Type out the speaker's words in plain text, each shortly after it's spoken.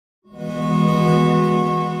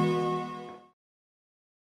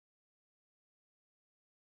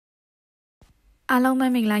အားလုံးပဲ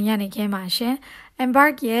မင်္ဂလာညနေခင်းပါရှင်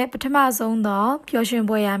EMBARC ရဲ့ပထမဆုံးသောပျော်ရွှင်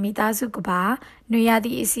ပွဲရာမိသားစုကဘာနွေရာ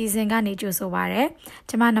သီအစီအစဉ်ကနေကြိုဆိုပါရစေ။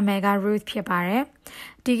ကျွန်မနာမည်က Ruth ဖြစ်ပါတယ်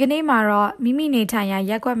။ဒီကနေ့မှာတော့မိမိနေထိုင်ရာ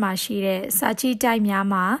ရပ်ကွက်မှာရှိတဲ့စာကြည့်တိုက်များ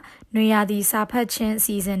မှာနွေရာသီစာဖတ်ခြင်းအ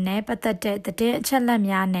စီအစဉ်နဲ့ပတ်သက်တဲ့သတင်းအချက်အလက်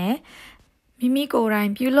များနဲ့မိမိကိုယ်တို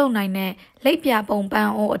င်ပြုလုပ်နိုင်တဲ့လိပ်ပြပုံပ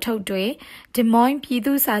န်းအိုးအထုပ်တွေ Des Moines ပြည်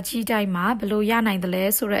သူ့စာကြည့်တိုက်မှာဘယ်လိုရနိုင်သလဲ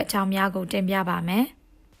ဆိုတဲ့အကြောင်းများကိုတင်ပြပါမယ်။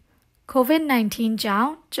 COVID-19 ကြော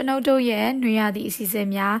င့်ကျွန်ုပ်တို့ရဲ့နွေရာသီအစီအစဉ်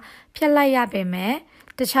များဖျက်လိုက်ရပေမဲ့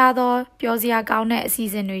တခြားသောပျော်စရာကောင်းတဲ့အစီ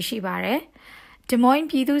အစဉ်တွေရှိပါတယ်။ Des Moines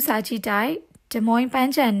ပြည်သူ့စာကြည့်တိုက် Des Moines ပ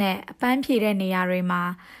န်းခြံနဲ့အပန်းဖြေတဲ့နေရာတွေမှာ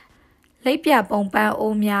လိပ်ပြပုံပန်း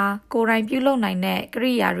အိုးများကိုယ်တိုင်ပြုလုပ်နိုင်တဲ့ကိ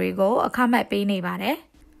ရိယာတွေကိုအခမဲ့ပေးနေပါတယ်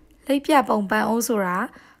။လိပ်ပြပုံပန်းအိုးဆိုတာ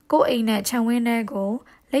ကိုယ်အိမ်နဲ့ခြံဝင်းထဲကို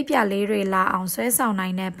လိပ်ပြလေးတွေလာအောင်ဆွဲဆောင်နို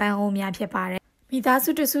င်တဲ့ပန်းအိုးများဖြစ်ပါတယ်မိသား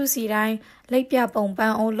စုတစုစီတိုင်းလိပ်ပြပုံပ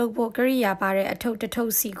န်းအိုးလုပ်ဖို့ကိရိယာပါတဲ့အထုပ်တစ်ထု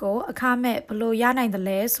ပ်စီကိုအခမဲ့ဘယ်လိုရနိုင်သ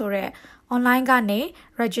လဲဆိုတော့ online ကနေ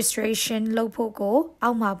registration လုပ်ဖို့ကို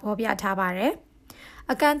အောက်မှာဖော်ပြထားပါတယ်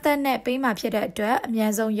။အကန့်အသတ်နဲ့ပေးမှာဖြစ်တဲ့အတွက်အမြ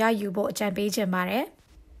န်ဆုံးရယူဖို့အကြံပေးချင်ပါတယ်။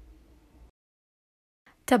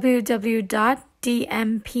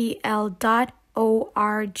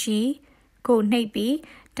 www.dmpl.org ကိုနှိပ်ပြီး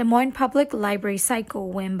Des Moines Public Library site ကို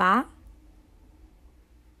ဝင်ပါ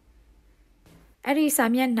အဲ့ဒီစာ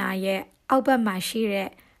မျက်နှာရဲ့အောက်ဘက်မှာရှိတဲ့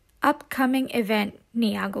upcoming event နေ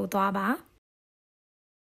ရာကိုသွားပါ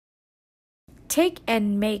Take and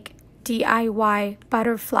make DIY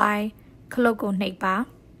butterfly ခလုတ်ကိုနှိပ်ပါ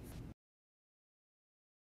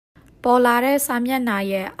ပေါ်လာတဲ့စာမျက်နှာ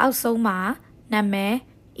ရဲ့အောက်ဆုံးမှာနာမည်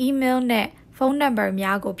email နဲ့ဖုန်းနံပါတ်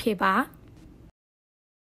များကိုဖြည့်ပါ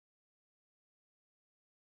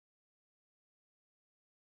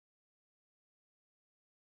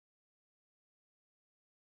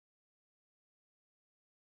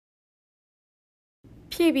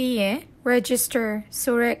ဖြည့်ပြီးရင် register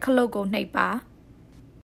ဆိုတဲ့ခလုတ်ကိုနှိပ်ပါ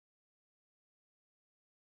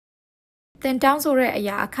သင်တောင်းဆိုတဲ့အ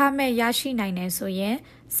ရာအခမဲ့ရရှိနိုင်တယ်ဆိုရင်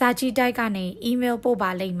စာကြည့်တိုက်ကနေ email ပို့ပါ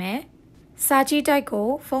လိမ့်မယ်စာကြည့်တိုက်ကို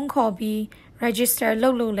ဖုန်းခေါ်ပြီး register လု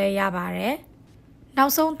ပ်လို့လည်းရပါတယ်နော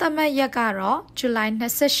က်ဆုံးသတ်မှတ်ရက်ကတော့ July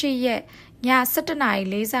 28 ရက်ည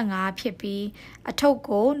 17:45 ဖြစ်ပြီးအထုပ်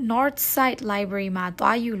ကို North Side Library မှာ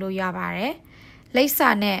သွားယူလို့ရပါတယ်လိပ်စာ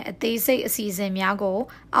နဲ့အသေးစိတ်အစီအစဉ်များကို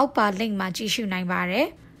အောက်ပါ link မှာကြည့်ရှုနိုင်ပါတယ်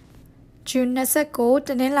။ June 29 တ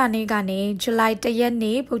နင်္လာနေ့ကနေ July 1 ရက်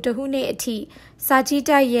နေ့ဗုဒ္ဓဟူးနေ့အထိစာကြည့်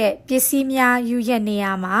တိုက်ရဲ့ပစ္စည်းများယူရက်နေ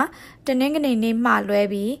ရာမှာတနင်္ဂနွေနေ့မှလွဲ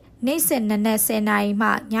ပြီးနေ့စဉ်နနက်10:00 နာရီမှ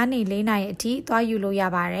ညနေ4:00 နာရီအထိသွားယူလို့ရ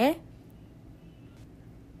ပါတယ်။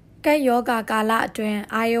ကပ်ရောဂါကာလအတွင်း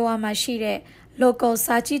Iowa မှာရှိတဲ့ local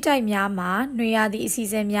စာကြည့်တိုက်များမှာနွေရာသီအစီ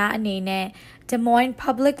အစဉ်များအနေနဲ့ Des Moines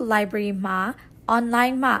Public Library မှာ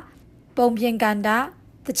online မှာပုံပြင်ကဏ္ဍ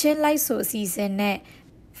သချင်းလိုက်ဆိုအစီအစဉ်နဲ့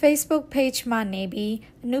Facebook page မှာနေပြီး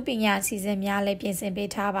အမှုပညာအစီအစဉ်များလည်းပြင်ဆင်ပေး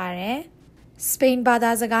ထားပါတယ်။ Spain ဘာ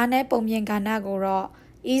သာစကားနဲ့ပုံပြင်ကဏ္ဍကိုတော့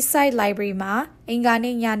East Side Library မှာအင်္ဂါ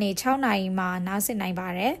နေ့ညနေ6:00 နာရီမှာနားဆင်နိုင်ပါ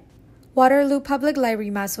တယ်။ Waterloo Public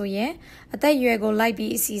Library မှာဆိုရင်အသက်အရွယ်ကိုလိုက်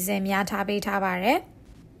ပြီးအစီအစဉ်များထားပေးထားပါတယ်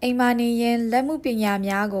။အိမ်မာနေရင်လက်မှုပညာ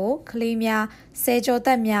များကိုကလေးများဆယ်ကျော်သ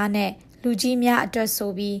က်များနဲ့လူကြီးများအတွက်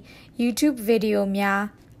ဆိုပြီး YouTube ဗီဒီယိုများ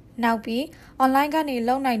နောက်ပြီး online ကနေ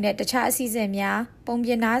လုပ်နိုင်တဲ့တခြားအစီအစဉ်များပုံပြ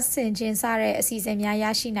င်နားဆင်ခြင်းစတဲ့အစီအစဉ်များရ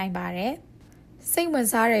ရှိနိုင်ပါတယ်။စိတ်ဝင်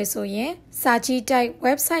စားရဆိုရင်စာကြည့်တိုက်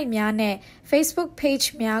website များနဲ့ Facebook page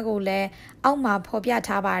များကိုလည်းအောက်မှာဖော်ပြ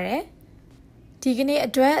ထားပါတယ်။ဒီကနေ့အ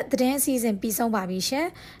တွက်သတင်းအစီအစဉ်ပြီးဆုံးပါပြီရှင်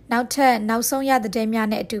။နောက်ဆုံးရသတင်းများ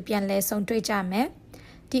နဲ့အတူပြန်လည်ဆုံတွေ့ကြမယ်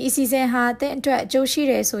။ဒီအစီအစဉ်ဟာသင်အတွက်အကျိုးရှိ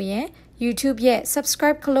တယ်ဆိုရင်YouTube ရဲ့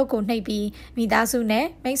subscribe ခလုတ်ကိုနှိပ်ပြီးမိသားစုနဲ့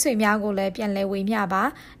မိတ်ဆွေများကိုလည်းပြန်လည်ဝေမျှပါ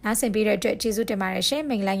နားဆင်ပေးတဲ့အတွက်ကျေးဇူးတင်ပါတယ်ရှင်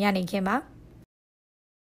မင်္ဂလာညနေခင်းပါ